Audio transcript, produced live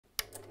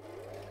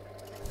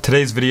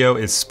Today's video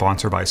is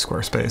sponsored by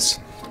Squarespace.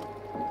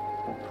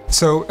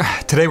 So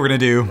today we're gonna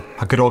do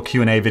a good old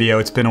Q&A video.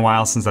 It's been a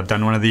while since I've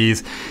done one of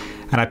these,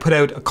 and I put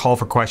out a call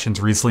for questions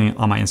recently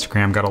on my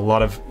Instagram. Got a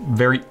lot of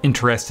very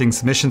interesting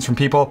submissions from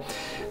people.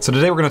 So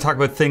today we're gonna talk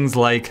about things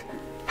like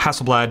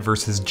Hasselblad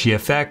versus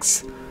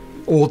GFX,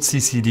 old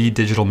CCD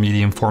digital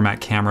medium format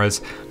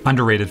cameras,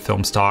 underrated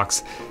film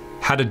stocks,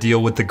 how to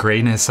deal with the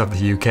grayness of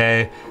the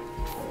UK,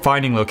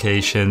 finding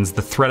locations,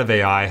 the threat of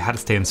AI, how to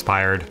stay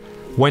inspired,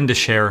 when to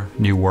share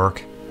new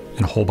work,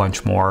 and a whole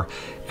bunch more.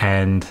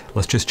 And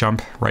let's just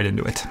jump right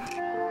into it.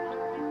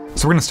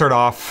 So we're gonna start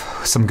off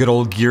with some good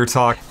old gear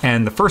talk.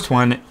 And the first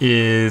one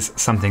is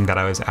something that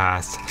I was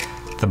asked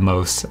the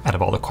most out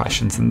of all the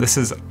questions. And this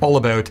is all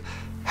about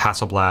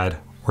Hasselblad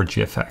or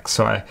GFX.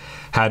 So I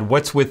had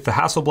what's with the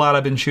Hasselblad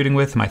I've been shooting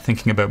with? Am I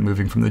thinking about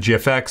moving from the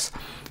GFX?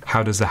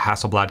 How does the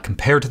Hasselblad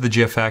compare to the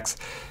GFX?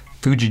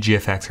 Fuji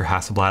GFX or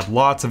Hasselblad?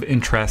 Lots of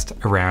interest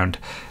around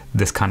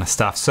this kind of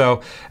stuff.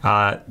 So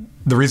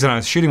the reason I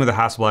was shooting with a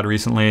Hasselblad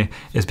recently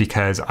is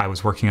because I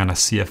was working on a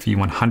CFE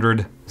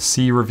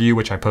 100C review,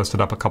 which I posted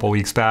up a couple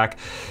weeks back.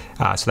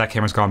 So that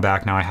camera's gone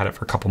back now. I had it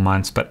for a couple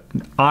months, but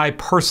I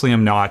personally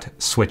am not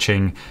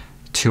switching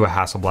to a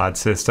Hasselblad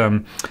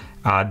system.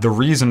 The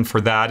reason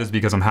for that is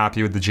because I'm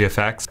happy with the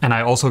GFX, and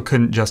I also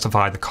couldn't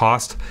justify the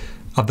cost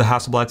of the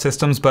Hasselblad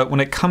systems. But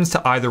when it comes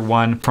to either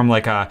one, from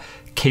like a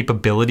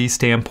capability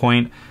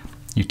standpoint,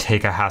 you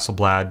take a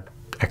Hasselblad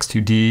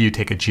X2D, you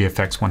take a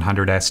GFX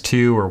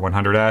 100S2 or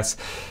 100S,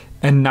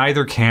 and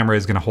neither camera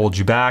is going to hold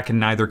you back, and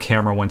neither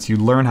camera, once you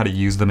learn how to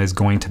use them, is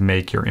going to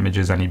make your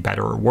images any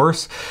better or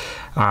worse.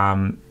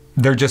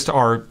 There just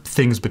are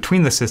things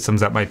between the systems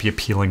that might be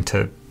appealing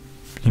to,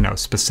 you know,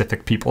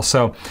 specific people.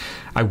 So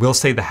I will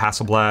say the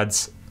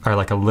Hasselblads are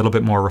like a little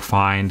bit more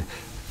refined,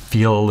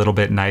 feel a little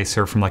bit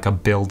nicer from like a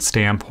build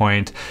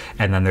standpoint.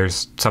 And then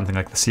there's something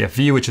like the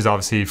CFV, which is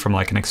obviously from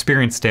like an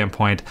experience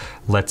standpoint,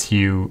 lets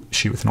you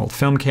shoot with an old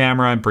film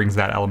camera and brings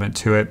that element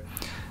to it.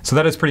 So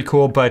that is pretty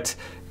cool. But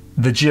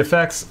the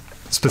GFX,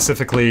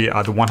 specifically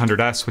the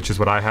 100S, which is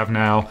what I have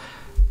now,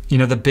 you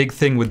know, the big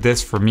thing with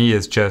this for me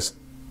is just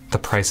the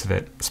price of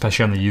it,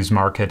 especially on the used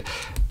market.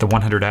 The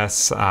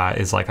 100S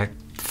is like a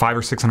 500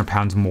 or 600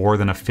 pounds more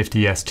than a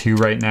 50S2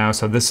 right now.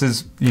 So this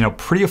is, you know,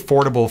 pretty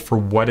affordable for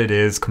what it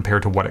is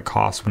compared to what it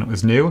cost when it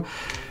was new.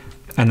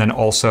 And then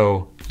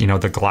also, you know,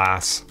 the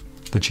glass,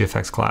 the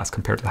GFX glass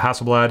compared to the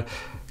Hasselblad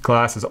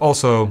glass is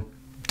also,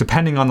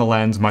 depending on the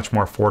lens, much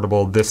more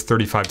affordable. This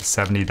 35 to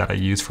 70 that I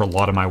use for a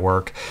lot of my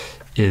work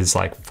is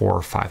like 400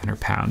 or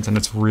 500 pounds, and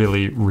it's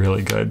really,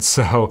 really good.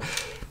 So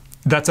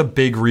that's a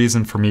big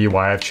reason for me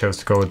why I've chose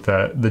to go with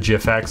the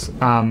GFX.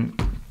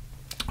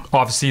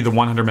 Obviously the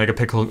 100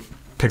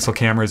 megapixel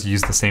cameras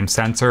use the same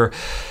sensor.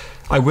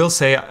 I will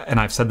say, and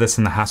I've said this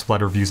in the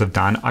Hasselblad reviews I've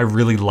done, I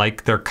really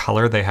like their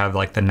color. They have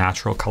like the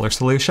natural color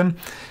solution,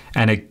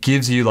 and it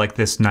gives you like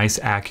this nice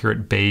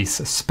accurate base,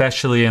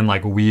 especially in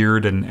like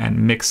weird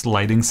and mixed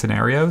lighting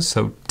scenarios.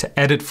 So to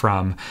edit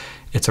from,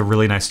 it's a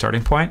really nice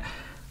starting point.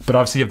 But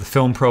obviously you have the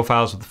film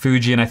profiles with the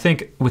Fuji, and I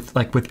think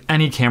with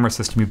any camera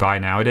system you buy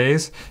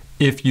nowadays,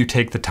 if you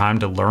take the time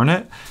to learn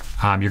it,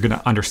 you're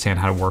gonna understand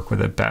how to work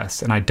with it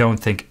best. And I don't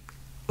think,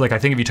 I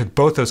think if you took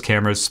both those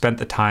cameras, spent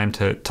the time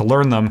to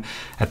learn them,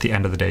 at the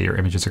end of the day, your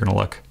images are gonna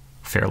look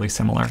fairly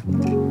similar.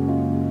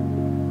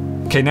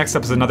 Okay, next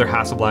up is another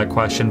Hasselblad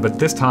question, but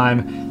this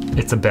time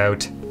it's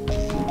about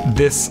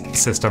this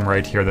system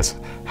right here, this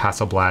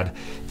Hasselblad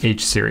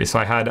H series. So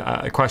I had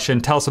a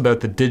question, tell us about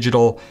the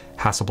digital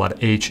Hasselblad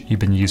H you've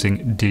been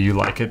using. Do you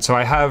like it? So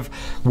I have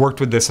worked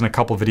with this in a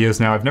couple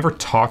videos now. I've never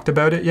talked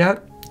about it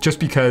yet, just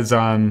because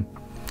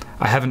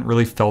I haven't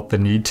really felt the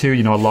need to.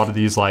 You know, a lot of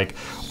these like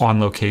on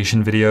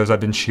location videos I've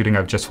been shooting,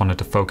 I've just wanted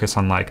to focus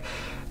on like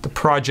the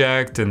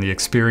project and the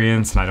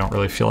experience, and I don't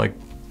really feel like,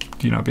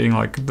 you know, being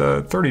like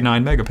the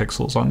 39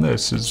 megapixels on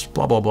this is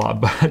blah, blah, blah.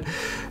 But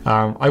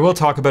I will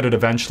talk about it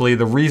eventually.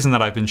 The reason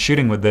that I've been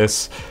shooting with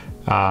this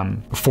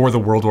for the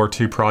World War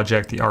II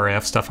project, the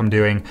RAF stuff I'm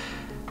doing,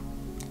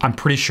 I'm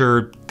pretty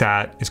sure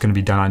that is gonna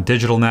be done on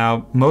digital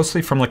now,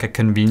 mostly from like a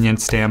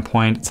convenience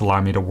standpoint. It's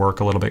allowing me to work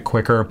a little bit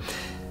quicker.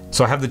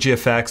 So I have the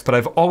GFX, but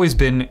I've always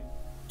been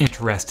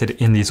interested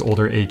in these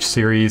older H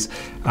series.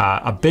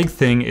 A big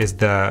thing is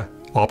the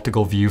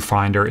optical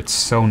viewfinder. It's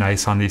so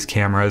nice on these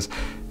cameras.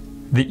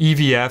 The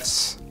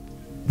EVFs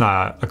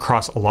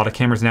across a lot of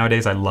cameras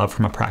nowadays, I love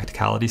from a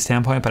practicality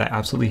standpoint, but I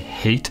absolutely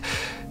hate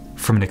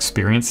from an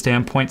experience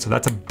standpoint. So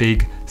that's a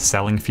big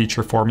selling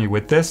feature for me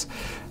with this.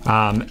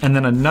 And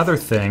then another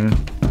thing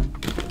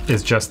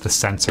is just the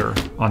sensor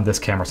on this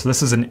camera. So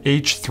this is an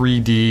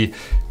H3D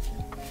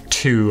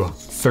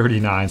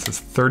 239, so it's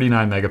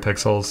 39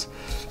 megapixels.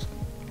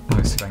 Let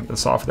me see if I can get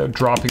this off without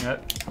dropping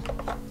it.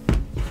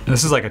 And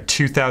this is like a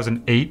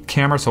 2008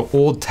 camera, so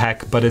old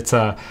tech, but it's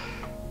a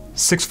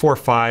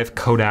 645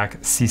 Kodak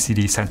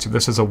CCD sensor.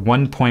 This is a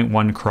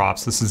 1.1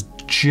 crops. This is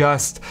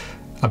just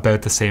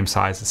about the same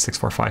size as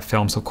 645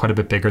 film, so quite a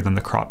bit bigger than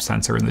the crop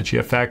sensor in the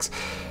GFX.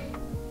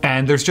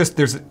 And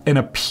there's an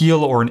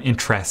appeal or an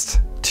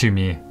interest to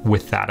me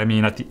with that. I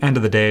mean, at the end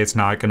of the day, it's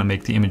not gonna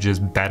make the images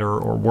better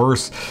or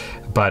worse,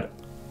 but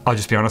I'll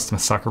just be honest, I'm a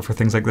sucker for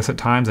things like this at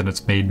times, and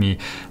it's made me,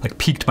 like,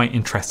 piqued my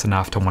interest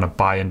enough to want to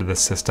buy into this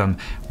system,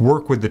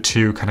 work with the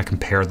two, kind of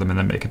compare them, and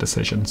then make a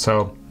decision.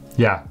 So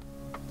yeah,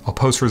 I'll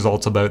post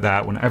results about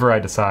that whenever I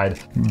decide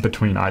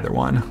between either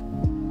one.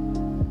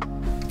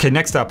 Okay,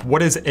 next up,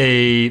 what is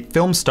a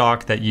film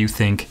stock that you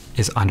think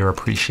is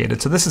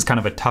underappreciated? So this is kind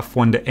of a tough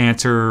one to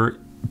answer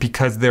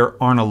because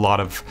there aren't a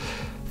lot of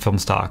film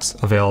stocks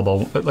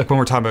available, like when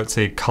we're talking about,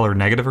 say, color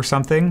negative or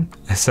something.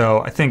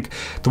 So I think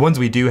the ones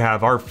we do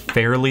have are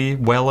fairly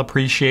well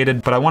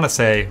appreciated, but I want to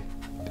say,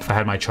 if I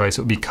had my choice,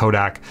 it would be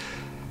Kodak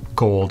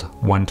Gold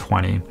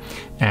 120.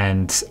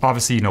 And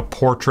obviously, you know,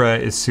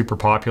 Portra is super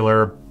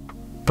popular,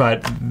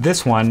 but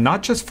this one,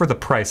 not just for the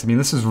price, I mean,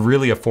 this is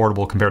really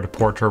affordable compared to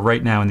Portra.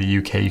 Right now in the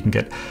UK, you can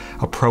get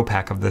a pro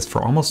pack of this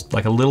for almost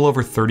like a little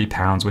over 30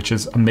 pounds, which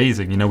is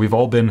amazing. You know, we've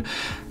all been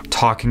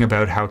talking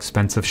about how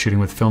expensive shooting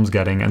with film's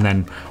getting, and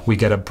then we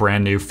get a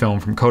brand new film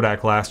from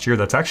Kodak last year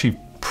that's actually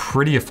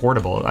pretty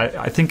affordable.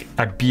 I think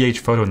at BH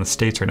Photo in the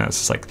States right now,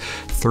 it's like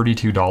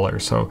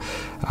 $32. So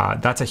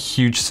that's a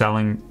huge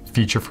selling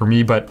feature for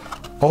me. But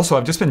also,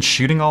 I've just been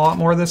shooting a lot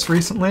more of this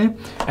recently,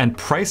 and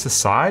price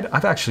aside,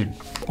 I've actually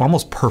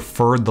almost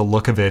preferred the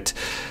look of it.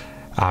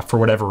 For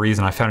whatever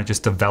reason, I found it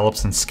just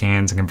develops and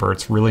scans and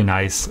converts really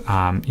nice.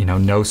 You know,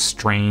 no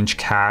strange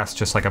cast,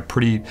 just like a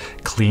pretty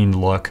clean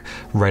look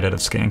right out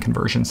of scan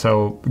conversion.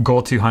 So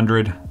Gold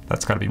 200,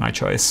 that's gotta be my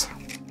choice.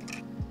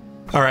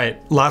 All right,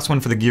 last one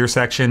for the gear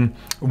section.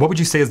 What would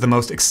you say is the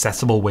most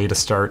accessible way to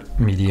start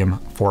medium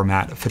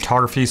format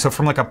photography? So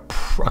from like a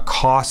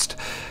cost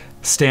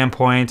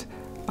standpoint,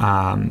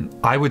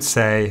 I would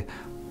say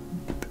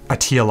a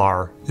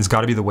TLR has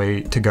got to be the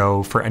way to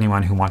go for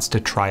anyone who wants to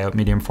try out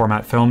medium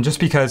format film, just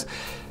because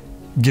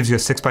it gives you a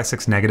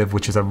 6x6 negative,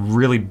 which is a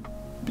really,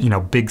 you know,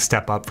 big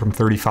step up from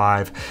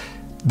 35.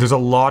 There's a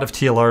lot of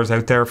TLRs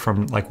out there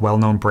from like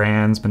well-known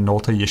brands,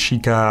 Minolta,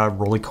 Yashica,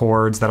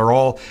 Rolleicords, that are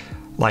all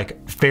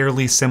like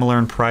fairly similar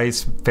in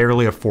price,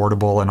 fairly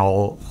affordable, and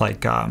all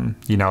like,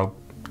 you know,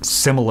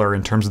 similar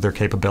in terms of their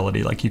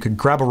capability. Like you could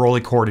grab a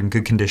Rolleicord in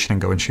good condition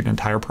and go and shoot an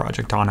entire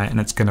project on it, and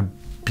it's gonna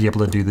be able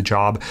to do the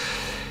job.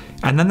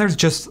 And then there's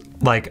just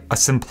like a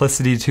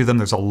simplicity to them.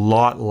 There's a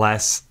lot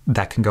less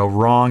that can go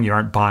wrong. You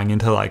aren't buying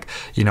into like,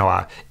 you know,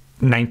 a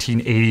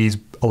 1980s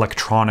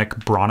electronic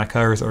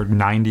Bronica or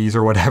 90s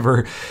or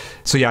whatever.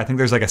 So yeah, I think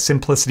there's like a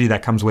simplicity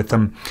that comes with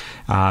them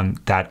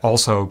that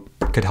also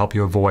could help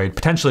you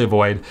potentially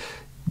avoid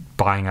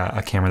buying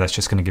a camera that's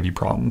just gonna give you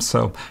problems.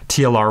 So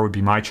TLR would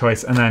be my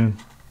choice, and then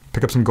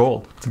pick up some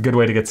gold. It's a good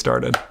way to get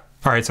started.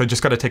 All right, so I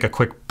just gotta take a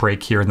quick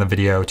break here in the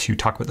video to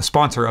talk about the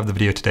sponsor of the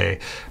video today,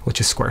 which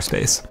is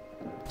Squarespace.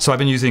 So I've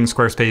been using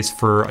Squarespace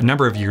for a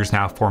number of years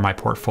now for my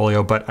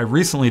portfolio, but I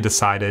recently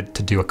decided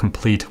to do a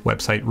complete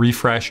website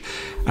refresh.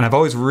 And I've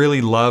always really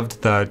loved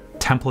the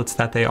templates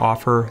that they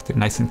offer. They're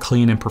nice and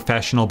clean and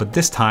professional, but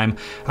this time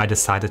I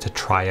decided to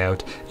try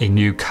out a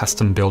new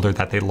custom builder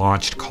that they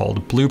launched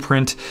called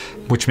Blueprint,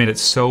 which made it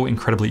so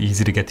incredibly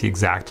easy to get the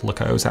exact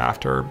look I was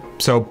after.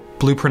 So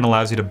Blueprint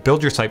allows you to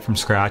build your site from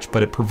scratch,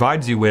 but it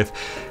provides you with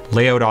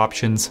layout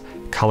options,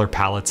 color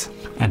palettes,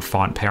 and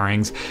font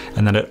pairings.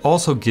 And then it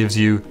also gives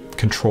you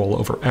control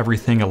over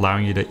everything,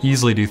 allowing you to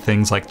easily do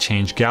things like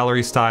change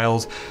gallery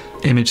styles,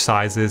 image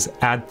sizes,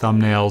 add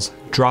thumbnails,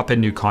 drop in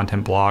new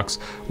content blocks,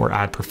 or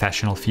add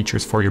professional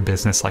features for your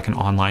business like an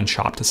online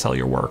shop to sell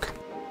your work.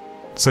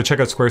 So check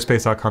out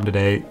squarespace.com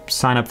today,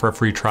 sign up for a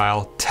free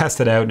trial, test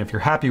it out, and if you're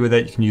happy with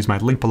it, you can use my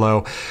link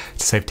below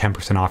to save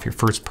 10% off your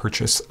first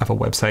purchase of a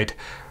website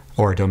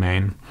or a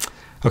domain.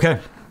 Okay,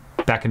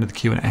 back into the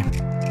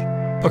Q&A.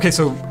 Okay,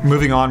 so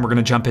moving on, we're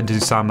gonna jump into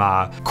some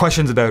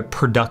questions about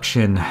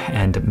production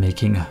and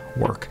making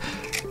work.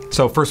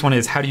 So first one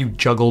is, how do you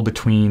juggle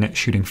between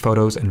shooting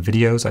photos and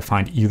videos? I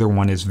find either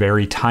one is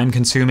very time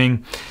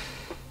consuming.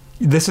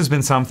 This has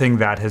been something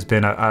that has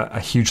been a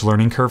huge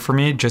learning curve for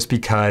me, just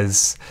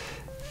because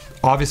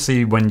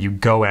obviously when you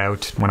go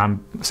out, when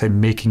I'm, say,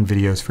 making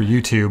videos for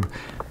YouTube,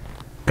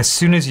 as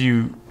soon as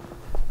you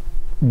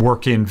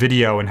work in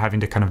video and having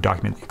to kind of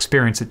document the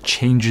experience, it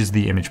changes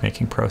the image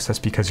making process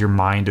because your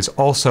mind is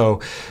also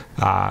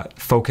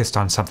focused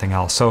on something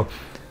else. So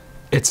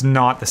it's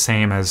not the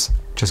same as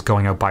just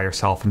going out by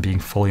yourself and being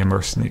fully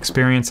immersed in the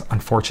experience,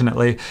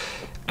 unfortunately.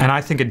 And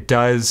I think it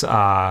does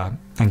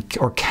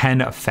or can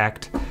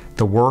affect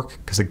the work,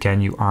 because again,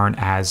 you aren't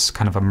as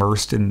kind of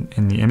immersed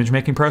in the image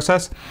making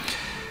process.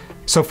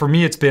 So for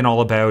me, it's been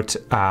all about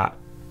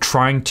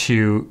trying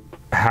to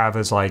have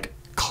as like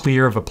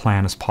clear of a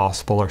plan as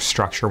possible, or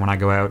structure, when I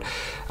go out.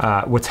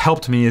 What's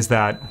helped me is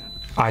that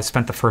I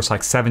spent the first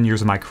like 7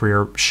 years of my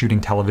career shooting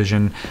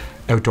television,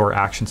 outdoor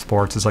action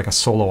sports as like a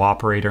solo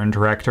operator and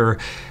director.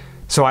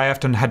 So I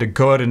often had to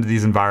go out into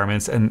these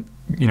environments and,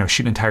 you know,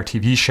 shoot an entire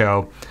TV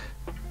show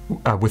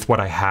with what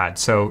I had.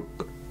 So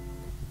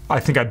I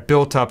think I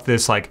built up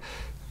this like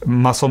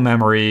muscle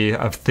memory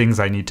of things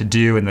I need to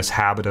do, and this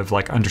habit of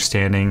like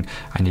understanding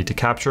I need to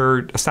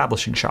capture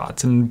establishing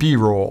shots and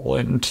B-roll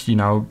and, you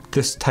know,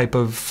 this type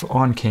of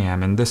on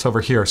cam and this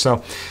over here.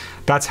 So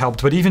that's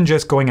helped. But even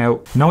just going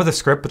out, not with a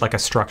script, but like a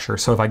structure.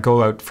 So if I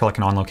go out for like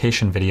an on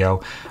location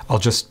video, I'll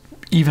just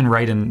even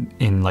write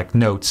in like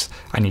notes,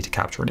 I need to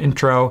capture an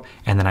intro,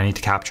 and then I need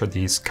to capture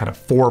these kind of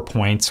 4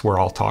 points where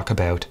I'll talk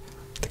about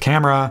the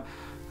camera,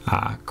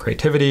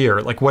 creativity,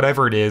 or like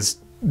whatever it is,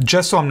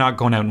 just so I'm not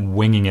going out and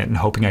winging it and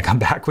hoping I come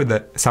back with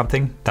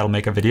something that'll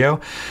make a video.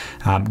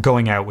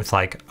 Going out with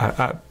like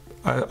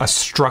a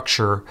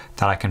structure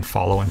that I can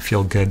follow and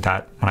feel good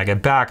that when I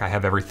get back, I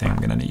have everything I'm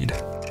gonna need.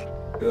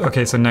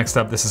 Okay, so next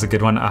up, this is a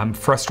good one. I'm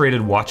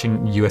frustrated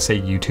watching USA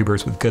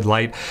YouTubers with good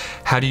light.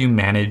 How do you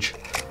manage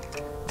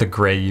the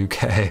gray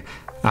UK?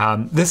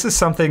 This is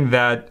something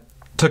that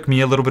took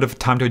me a little bit of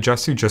time to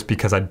adjust to, just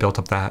because I'd built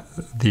up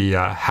the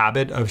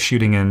habit of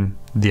shooting in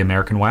the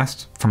American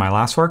West for my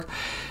last work.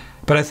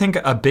 But I think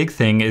a big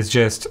thing is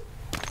just,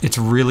 it's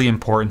really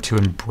important to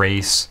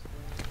embrace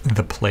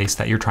the place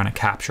that you're trying to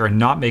capture and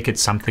not make it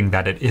something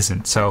that it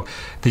isn't. So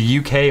the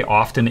UK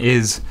often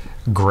is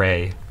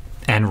gray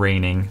and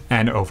raining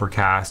and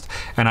overcast.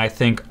 And I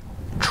think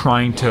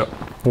trying to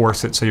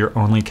force it so you're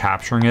only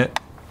capturing it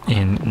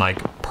in like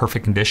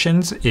perfect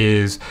conditions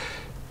is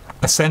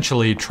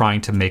essentially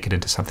trying to make it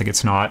into something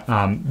it's not.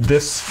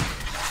 This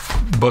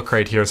book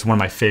right here is one of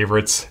my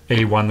favorites,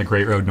 A1, The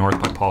Great Road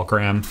North by Paul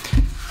Graham.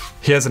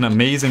 He has an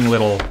amazing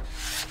little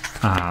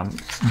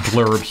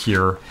blurb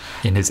here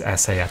in his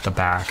essay at the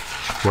back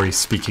where he's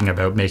speaking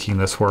about making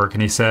this work.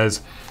 And he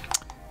says,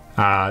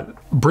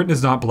 Britain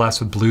is not blessed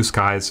with blue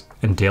skies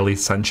and daily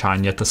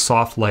sunshine, yet the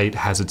soft light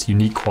has its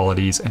unique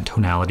qualities and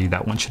tonality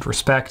that one should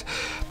respect.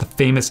 The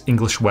famous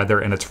English weather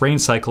and its rain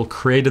cycle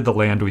created the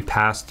land we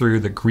pass through,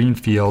 the green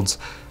fields,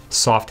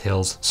 soft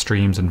hills,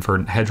 streams, and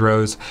verdant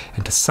hedgerows,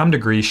 and to some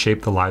degree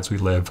shape the lives we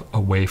live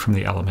away from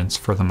the elements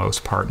for the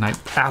most part. And I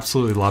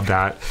absolutely love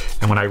that.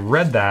 And when I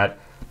read that,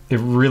 it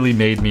really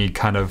made me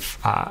kind of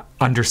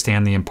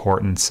understand the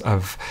importance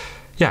of,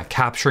 yeah,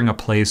 capturing a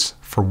place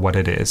for what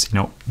it is. You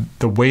know,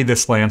 the way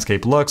this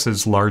landscape looks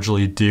is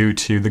largely due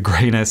to the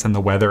grayness and the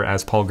weather,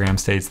 as Paul Graham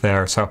states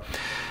there. So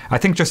I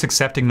think just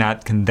accepting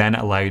that can then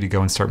allow you to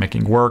go and start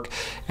making work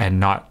and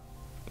not,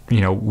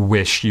 you know,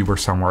 wish you were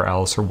somewhere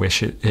else or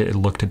wish it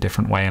looked a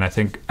different way. And I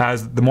think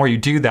as the more you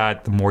do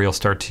that, the more you'll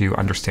start to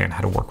understand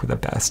how to work with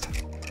it best.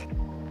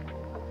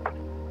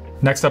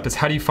 Next up is,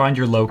 how do you find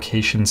your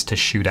locations to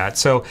shoot at?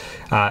 So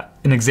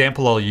an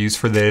example I'll use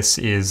for this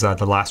is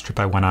the last trip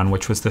I went on,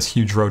 which was this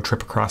huge road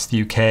trip across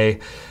the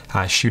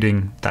UK,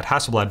 shooting that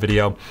Hasselblad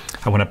video.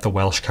 I went up the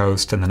Welsh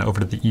coast and then over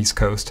to the East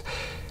Coast.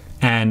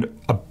 And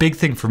a big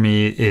thing for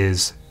me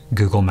is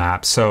Google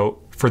Maps.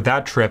 So for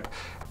that trip,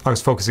 I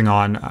was focusing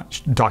on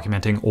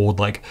documenting old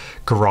like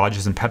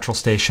garages and petrol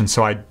stations.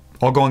 So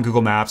I'll go on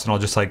Google Maps and I'll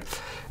just like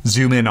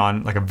zoom in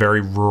on like a very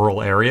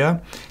rural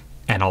area,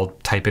 and I'll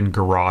type in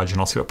garage and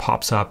I'll see what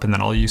pops up, and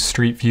then I'll use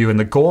Street View. And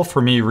the goal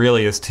for me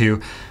really is to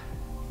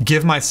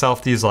give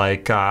myself these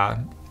like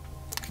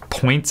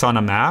points on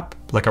a map,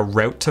 like a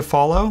route to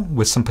follow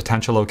with some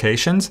potential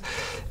locations,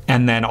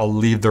 and then I'll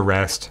leave the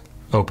rest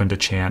open to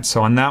chance.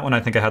 So on that one, I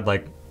think I had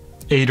like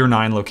 8 or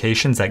 9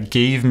 locations that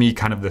gave me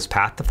kind of this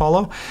path to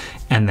follow,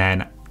 and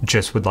then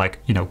just would like,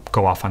 you know,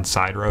 go off on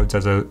side roads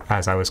as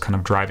I was kind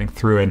of driving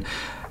through. And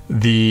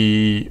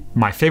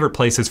my favorite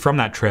places from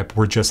that trip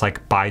were just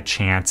like by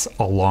chance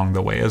along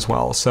the way as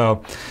well.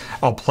 So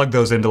I'll plug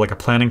those into like a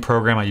planning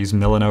program. I use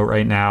Milanote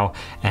right now,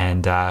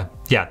 and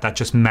yeah, that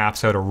just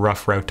maps out a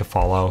rough route to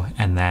follow,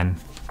 and then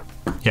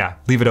yeah,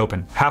 leave it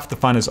open. Half the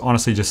fun is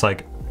honestly just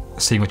like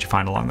seeing what you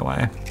find along the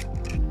way.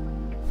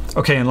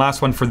 Okay, and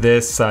last one for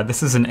this.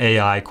 This is an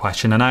AI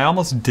question, and I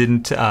almost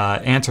didn't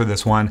answer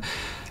this one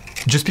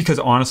just because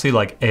honestly,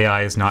 like,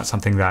 AI is not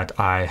something that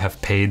I have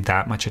paid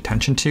that much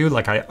attention to.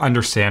 Like, I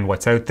understand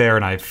what's out there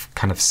and I've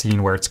kind of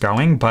seen where it's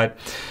going, but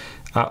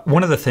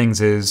one of the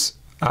things is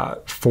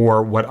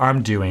for what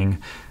I'm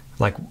doing,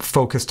 like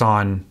focused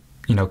on,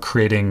 you know,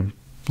 creating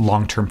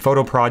long-term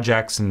photo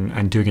projects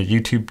and doing a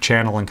YouTube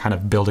channel and kind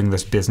of building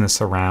this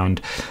business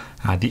around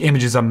the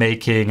images I'm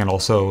making, and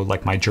also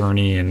like my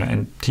journey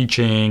and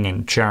teaching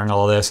and sharing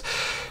all of this.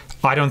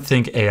 I don't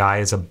think AI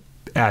is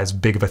as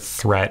big of a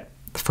threat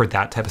for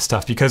that type of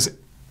stuff, because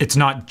it's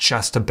not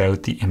just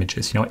about the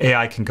images. You know,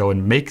 AI can go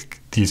and make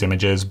these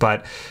images,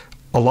 but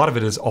a lot of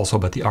it is also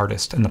about the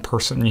artist and the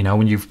person. You know,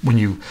 when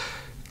you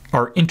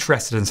are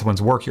interested in someone's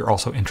work, you're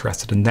also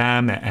interested in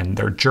them and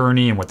their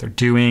journey and what they're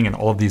doing and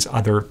all of these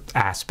other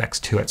aspects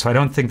to it. So I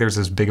don't think there's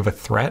as big of a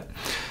threat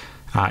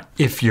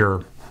if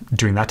you're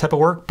doing that type of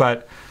work.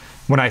 But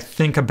when I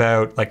think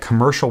about like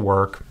commercial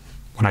work,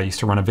 when I used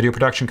to run a video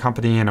production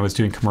company and I was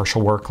doing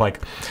commercial work,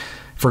 like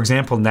for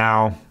example,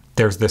 now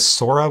there's this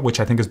Sora,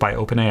 which I think is by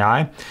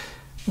OpenAI,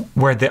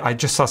 where I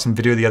just saw some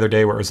video the other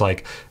day where it was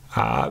like,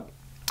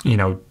 you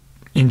know,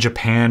 in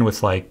Japan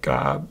with like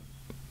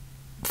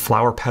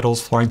flower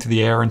petals flying through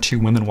the air and two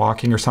women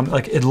walking or something.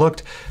 Like, it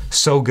looked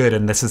so good,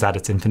 and this is at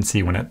its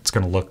infancy when it's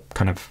going to look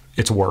kind of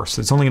its worst.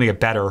 It's only going to get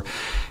better.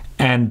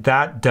 And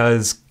that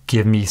does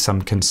give me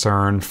some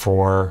concern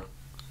for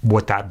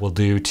what that will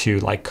do to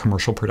like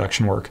commercial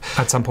production work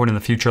at some point in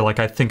the future. Like,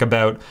 I think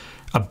about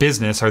a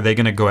business, are they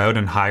going to go out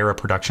and hire a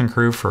production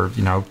crew for,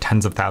 you know,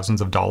 tens of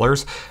thousands of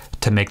dollars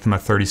to make them a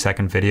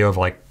 30-second video of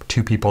like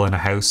two people in a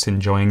house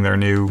enjoying their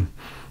new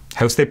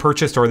house they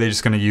purchased, or are they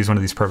just going to use one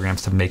of these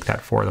programs to make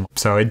that for them?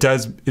 So I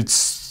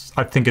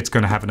think it's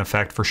going to have an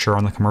effect for sure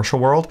on the commercial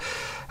world,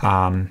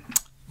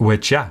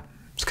 which, yeah,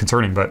 it's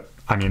concerning, but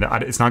I mean,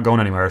 it's not going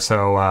anywhere.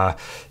 So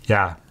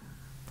yeah,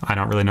 I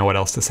don't really know what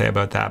else to say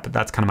about that, but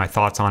that's kind of my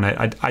thoughts on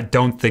it. I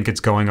don't think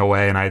it's going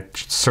away, and I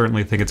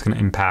certainly think it's going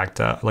to impact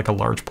like a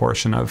large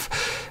portion of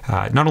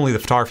not only the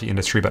photography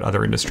industry, but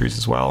other industries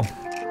as well.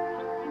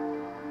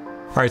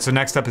 All right, so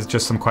next up is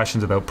just some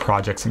questions about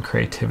projects and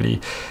creativity.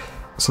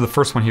 So the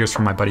first one here is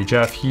from my buddy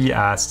Jeff. He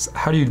asks,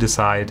 how do you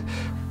decide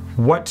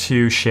what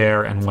to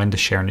share and when to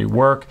share new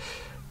work,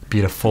 be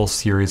it a full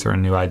series or a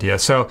new idea?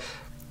 So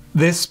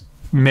this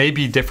may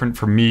be different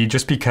for me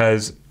just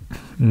because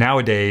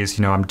nowadays,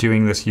 you know, I'm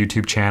doing this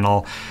YouTube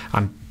channel,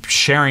 I'm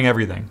sharing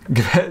everything,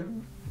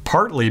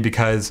 partly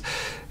because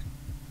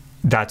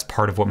that's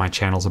part of what my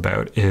channel's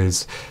about,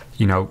 is,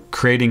 you know,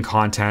 creating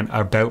content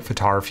about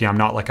photography. I'm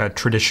not like a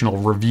traditional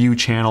review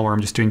channel where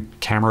I'm just doing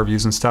camera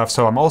reviews and stuff.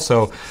 So I'm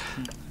also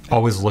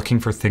always looking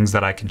for things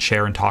that I can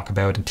share and talk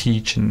about and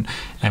teach and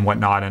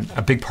whatnot. And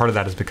a big part of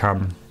that has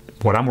become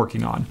what I'm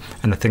working on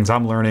and the things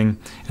I'm learning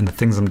and the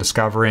things I'm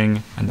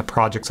discovering and the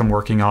projects I'm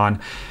working on,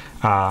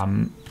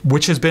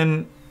 which has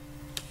been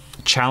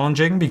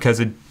challenging because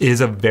it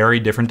is a very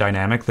different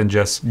dynamic than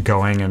just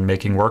going and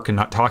making work and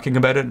not talking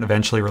about it and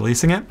eventually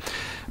releasing it.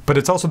 But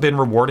it's also been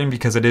rewarding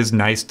because it is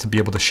nice to be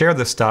able to share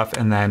this stuff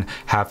and then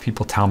have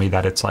people tell me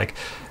that it's like,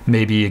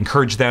 maybe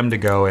encourage them to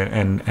go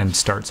and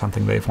start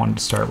something they've wanted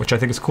to start, which I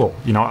think is cool.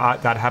 You know,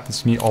 that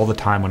happens to me all the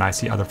time when I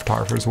see other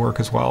photographers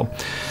work as well.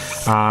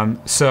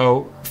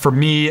 So for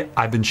me,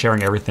 I've been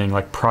sharing everything,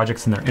 like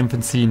projects in their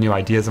infancy, new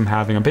ideas I'm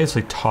having. I'm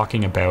basically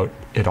talking about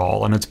it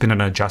all, and it's been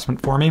an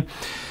adjustment for me.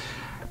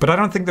 But I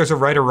don't think there's a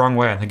right or wrong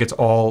way. I think it's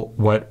all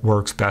what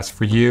works best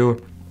for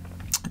you.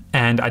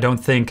 And I don't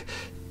think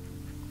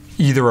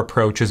either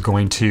approach is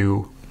going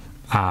to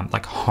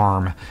like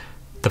harm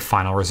the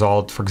final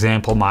result. For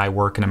example, my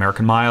work in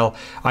American Mile,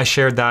 I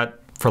shared that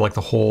for like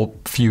the whole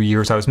few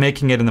years I was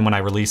making it, and then when I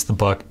released the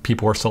book,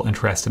 people were still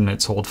interested and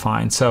it sold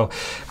fine. So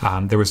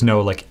there was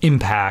no like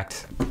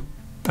impact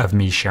of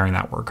me sharing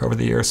that work over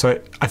the years. So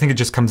I think it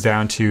just comes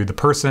down to the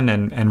person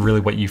and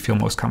really what you feel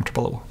most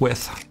comfortable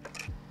with.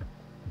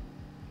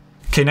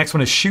 Okay, next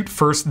one is shoot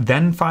first,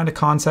 then find a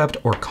concept,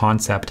 or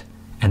concept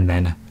and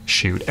then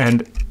shoot.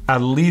 And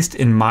at least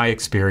in my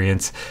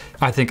experience,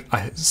 I think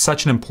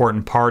such an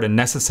important part and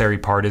necessary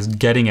part is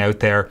getting out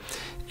there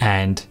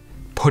and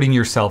putting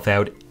yourself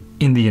out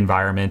in the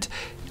environment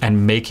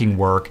and making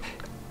work.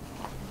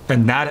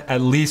 And that,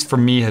 at least for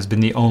me, has been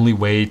the only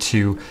way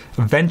to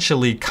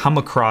eventually come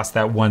across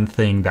that one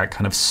thing that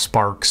kind of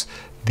sparks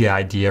the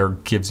idea or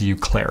gives you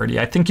clarity.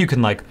 I think you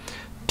can like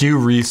do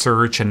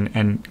research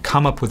and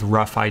come up with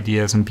rough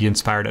ideas and be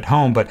inspired at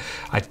home, but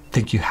I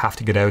think you have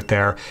to get out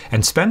there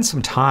and spend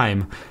some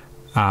time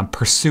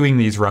pursuing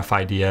these rough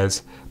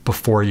ideas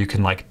before you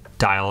can like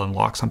dial and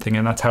lock something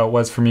in. That's how it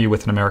was for me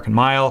with An American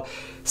Mile.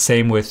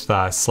 Same with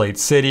Slate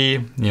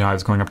City. You know, I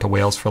was going up to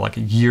Wales for like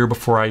a year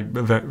before I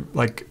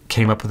like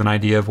came up with an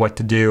idea of what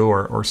to do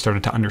or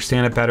started to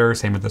understand it better.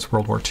 Same with this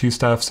World War II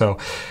stuff. So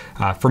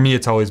for me,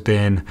 it's always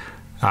been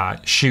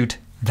shoot,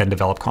 then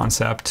develop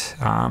concept.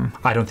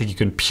 I don't think you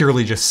can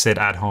purely just sit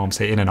at home,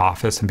 say in an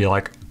office, and be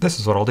like, this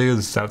is what I'll do,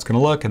 this is how it's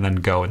gonna look, and then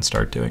go and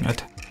start doing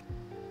it.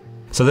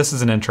 So this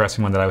is an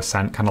interesting one that I was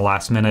sent kind of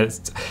last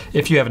minute.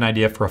 If you have an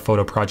idea for a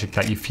photo project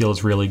that you feel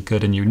is really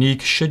good and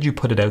unique, should you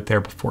put it out there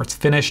before it's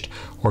finished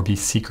or be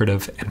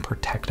secretive and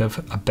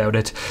protective about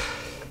it?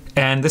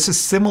 And this is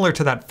similar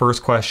to that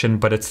first question,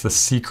 but it's the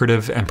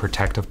secretive and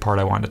protective part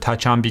I wanted to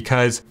touch on,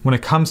 because when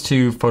it comes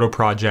to photo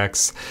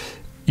projects,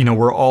 you know,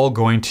 we're all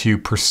going to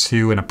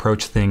pursue and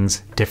approach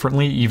things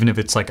differently, even if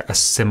it's like a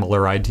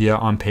similar idea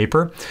on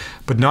paper.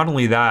 But not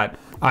only that,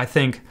 I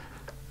think,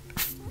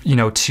 you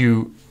know,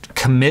 to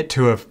commit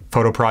to a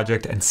photo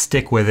project and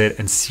stick with it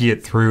and see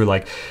it through,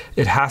 like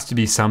it has to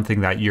be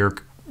something that you're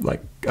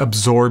like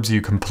absorbs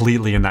you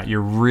completely and that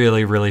you're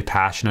really, really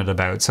passionate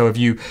about. So if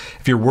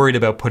you're worried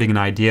about putting an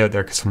idea out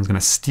there because someone's going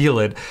to steal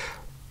it,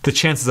 the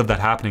chances of that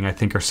happening, I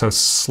think, are so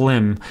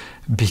slim,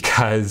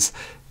 because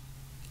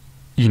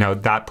you know,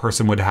 that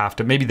person would have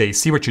to, maybe they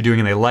see what you're doing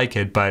and they like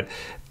it, but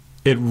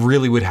it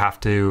really would have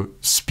to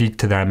speak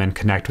to them and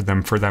connect with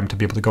them for them to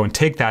be able to go and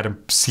take that and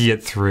see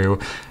it through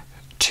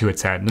to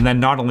its end. And then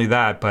not only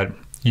that, but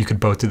you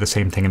could both do the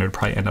same thing and it would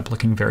probably end up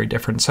looking very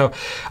different. So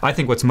I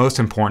think what's most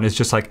important is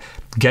just like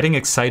getting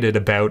excited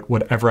about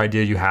whatever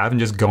idea you have and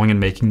just going and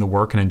making the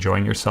work and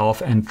enjoying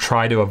yourself, and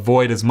try to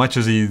avoid as much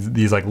of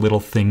these like little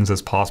things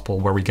as possible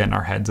where we get in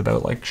our heads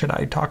about like, should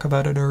I talk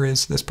about it, or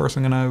is this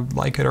person gonna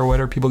like it, or what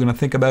are people gonna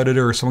think about it,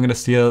 or someone gonna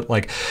see it?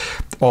 Like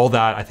all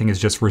that I think is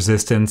just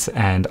resistance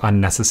and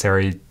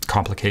unnecessary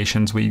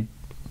complications we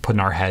put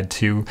in our head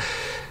to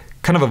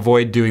kind of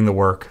avoid doing the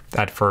work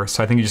at first.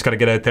 So I think you just got to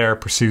get out there,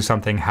 pursue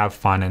something, have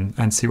fun,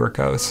 and see where it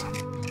goes.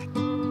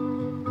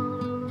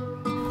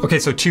 Okay,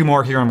 so 2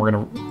 more here and we're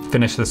gonna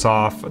finish this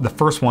off. The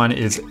first one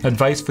is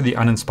advice for the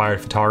uninspired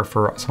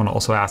photographer. Someone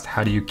also asked,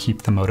 how do you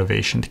keep the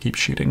motivation to keep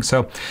shooting?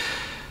 So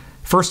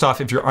first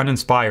off, if you're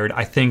uninspired,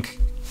 I think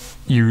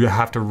you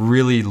have to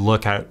really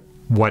look at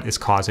what is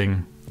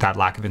causing that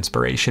lack of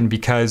inspiration,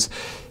 because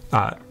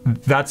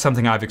that's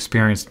something I've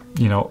experienced,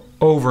 you know,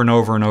 over and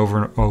over and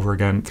over and over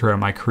again throughout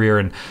my career.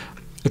 And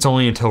it's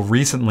only until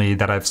recently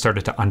that I've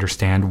started to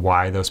understand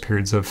why those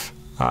periods of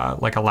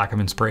like a lack of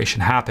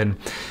inspiration happen.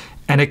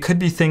 And it could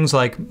be things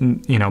like,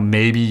 you know,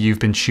 maybe you've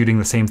been shooting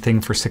the same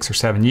thing for 6 or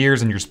 7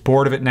 years and you're just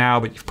bored of it now,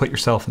 but you've put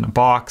yourself in a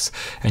box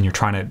and you're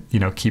trying to, you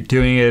know, keep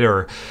doing it,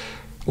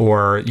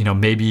 or you know,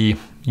 maybe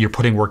you're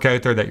putting work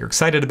out there that you're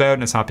excited about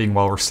and it's not being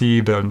well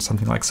received on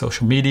something like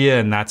social media,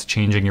 and that's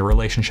changing your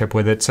relationship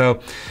with it.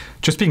 So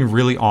just being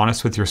really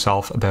honest with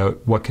yourself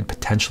about what could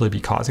potentially be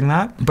causing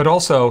that. But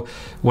also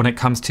when it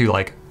comes to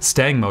like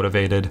staying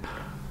motivated,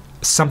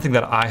 something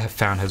that I have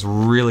found has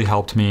really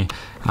helped me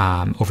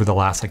over the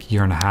last like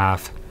year and a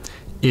half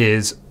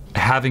is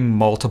having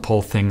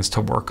multiple things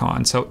to work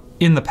on. So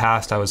in the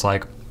past I was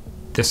like,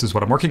 this is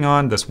what I'm working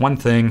on, this one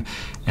thing,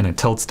 and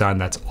until it's done,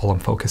 that's all I'm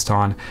focused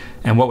on.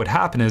 And what would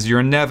happen is you're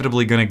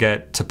inevitably gonna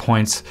get to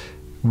points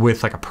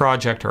with like a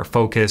project or a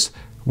focus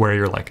where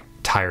you're like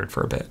tired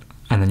for a bit,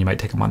 and then you might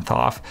take a month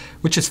off,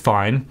 which is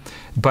fine.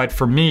 But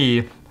for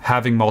me,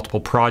 having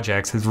multiple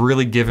projects has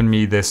really given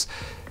me this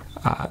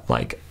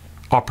like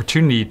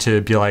opportunity to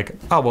be like,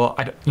 oh, well,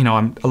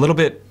 I'm a little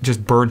bit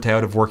just burnt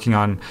out of working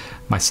on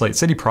my Slate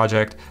City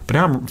project, but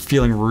now I'm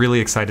feeling really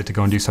excited to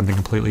go and do something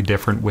completely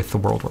different with the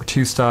World War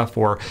II stuff.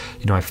 Or,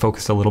 you know, I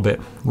focused a little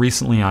bit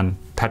recently on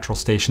petrol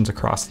stations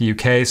across the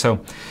UK. So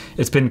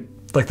it's been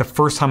like the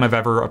first time I've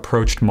ever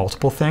approached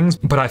multiple things,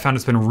 but I found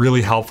it's been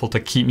really helpful to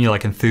keep me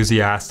like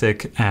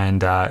enthusiastic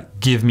and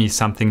give me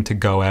something to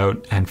go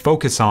out and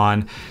focus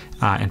on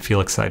and feel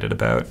excited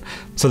about.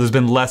 So there's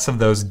been less of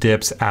those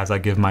dips as I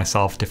give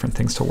myself different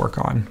things to work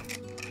on.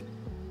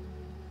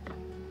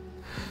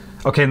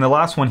 Okay, and the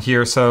last one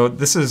here, so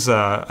this is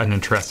an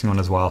interesting one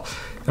as well,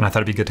 and I thought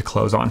it'd be good to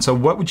close on. So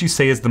what would you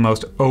say is the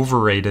most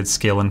overrated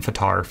skill in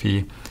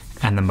photography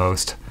and the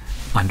most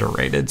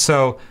underrated?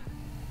 So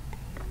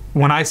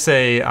when I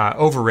say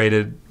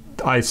overrated,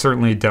 I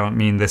certainly don't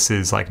mean this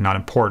is like not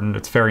important.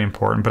 It's very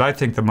important, but I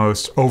think the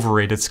most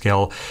overrated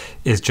skill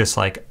is just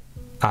like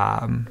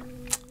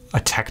a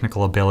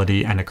technical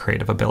ability and a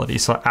creative ability.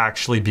 So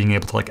actually being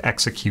able to like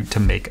execute to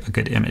make a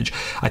good image.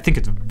 I think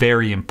it's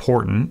very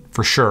important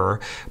for sure,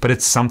 but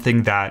it's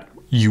something that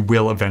you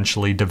will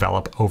eventually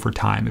develop over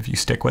time if you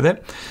stick with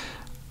it.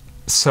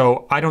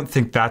 So I don't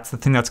think that's the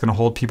thing that's going to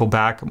hold people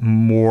back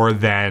more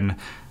than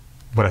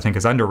what I think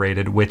is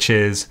underrated, which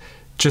is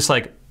just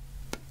like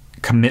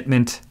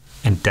commitment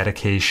and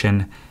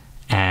dedication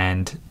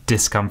and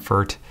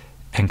discomfort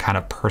and kind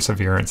of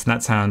perseverance. And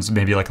that sounds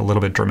maybe like a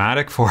little bit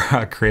dramatic for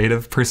a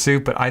creative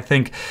pursuit, but I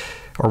think,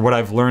 or what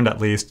I've learned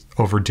at least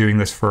over doing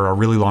this for a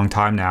really long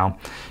time now,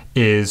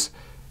 is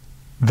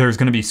there's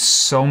going to be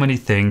so many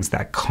things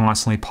that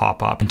constantly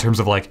pop up in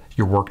terms of like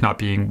your work not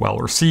being well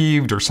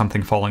received, or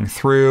something falling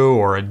through,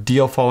 or a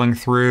deal falling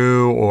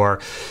through, or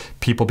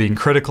people being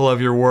critical of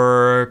your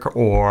work,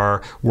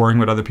 or worrying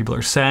what other people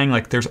are saying.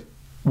 Like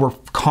we're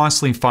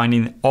constantly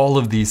finding all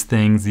of these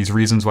things, these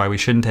reasons why we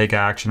shouldn't take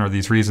action, or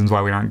these reasons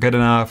why we aren't good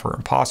enough, or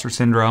imposter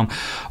syndrome,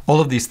 all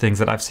of these things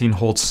that I've seen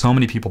hold so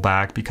many people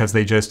back because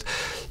they just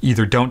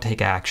either don't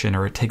take action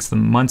or it takes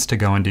them months to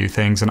go and do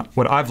things. And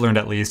what I've learned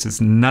at least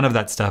is none of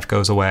that stuff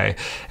goes away.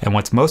 And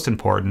what's most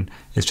important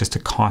is just to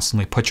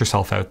constantly put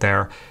yourself out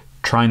there,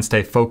 try and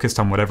stay focused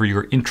on whatever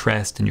your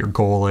interest and your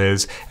goal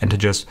is, and to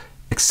just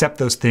accept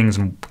those things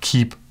and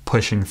keep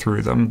pushing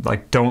through them.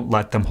 Like, don't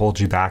let them hold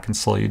you back and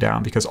slow you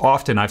down, because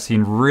often I've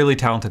seen really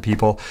talented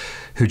people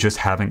who just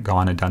haven't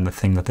gone and done the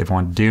thing that they've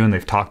wanted to do, and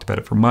they've talked about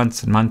it for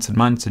months and months and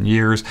months and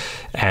years,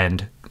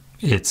 and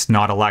it's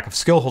not a lack of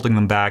skill holding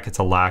them back, it's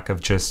a lack of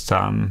just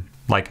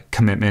like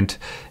commitment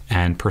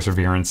and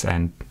perseverance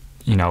and,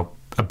 you know,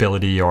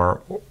 ability,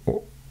 or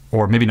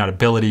maybe not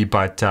ability,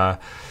 but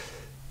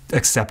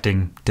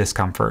accepting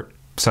discomfort.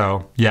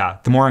 So yeah,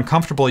 the more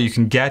uncomfortable you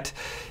can get,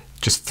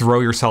 just throw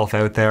yourself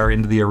out there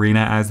into the arena,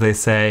 as they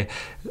say.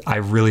 I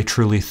really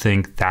truly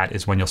think that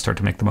is when you'll start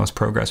to make the most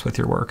progress with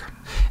your work.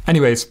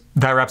 Anyways,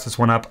 that wraps this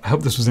one up. I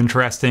hope this was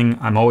interesting.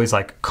 I'm always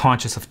like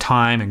conscious of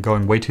time and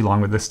going way too long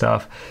with this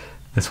stuff.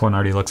 This one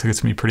already looks like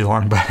it's gonna be pretty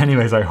long, but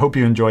anyways, I hope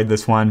you enjoyed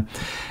this one.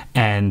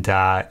 And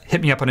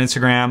hit me up on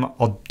Instagram.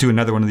 I'll do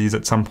another one of these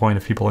at some point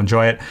if people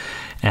enjoy it.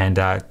 And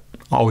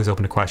always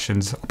open to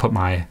questions. I'll put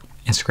my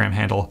Instagram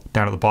handle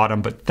down at the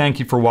bottom. But thank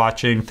you for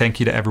watching. Thank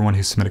you to everyone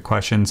who submitted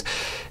questions.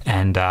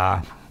 And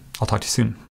I'll talk to you soon.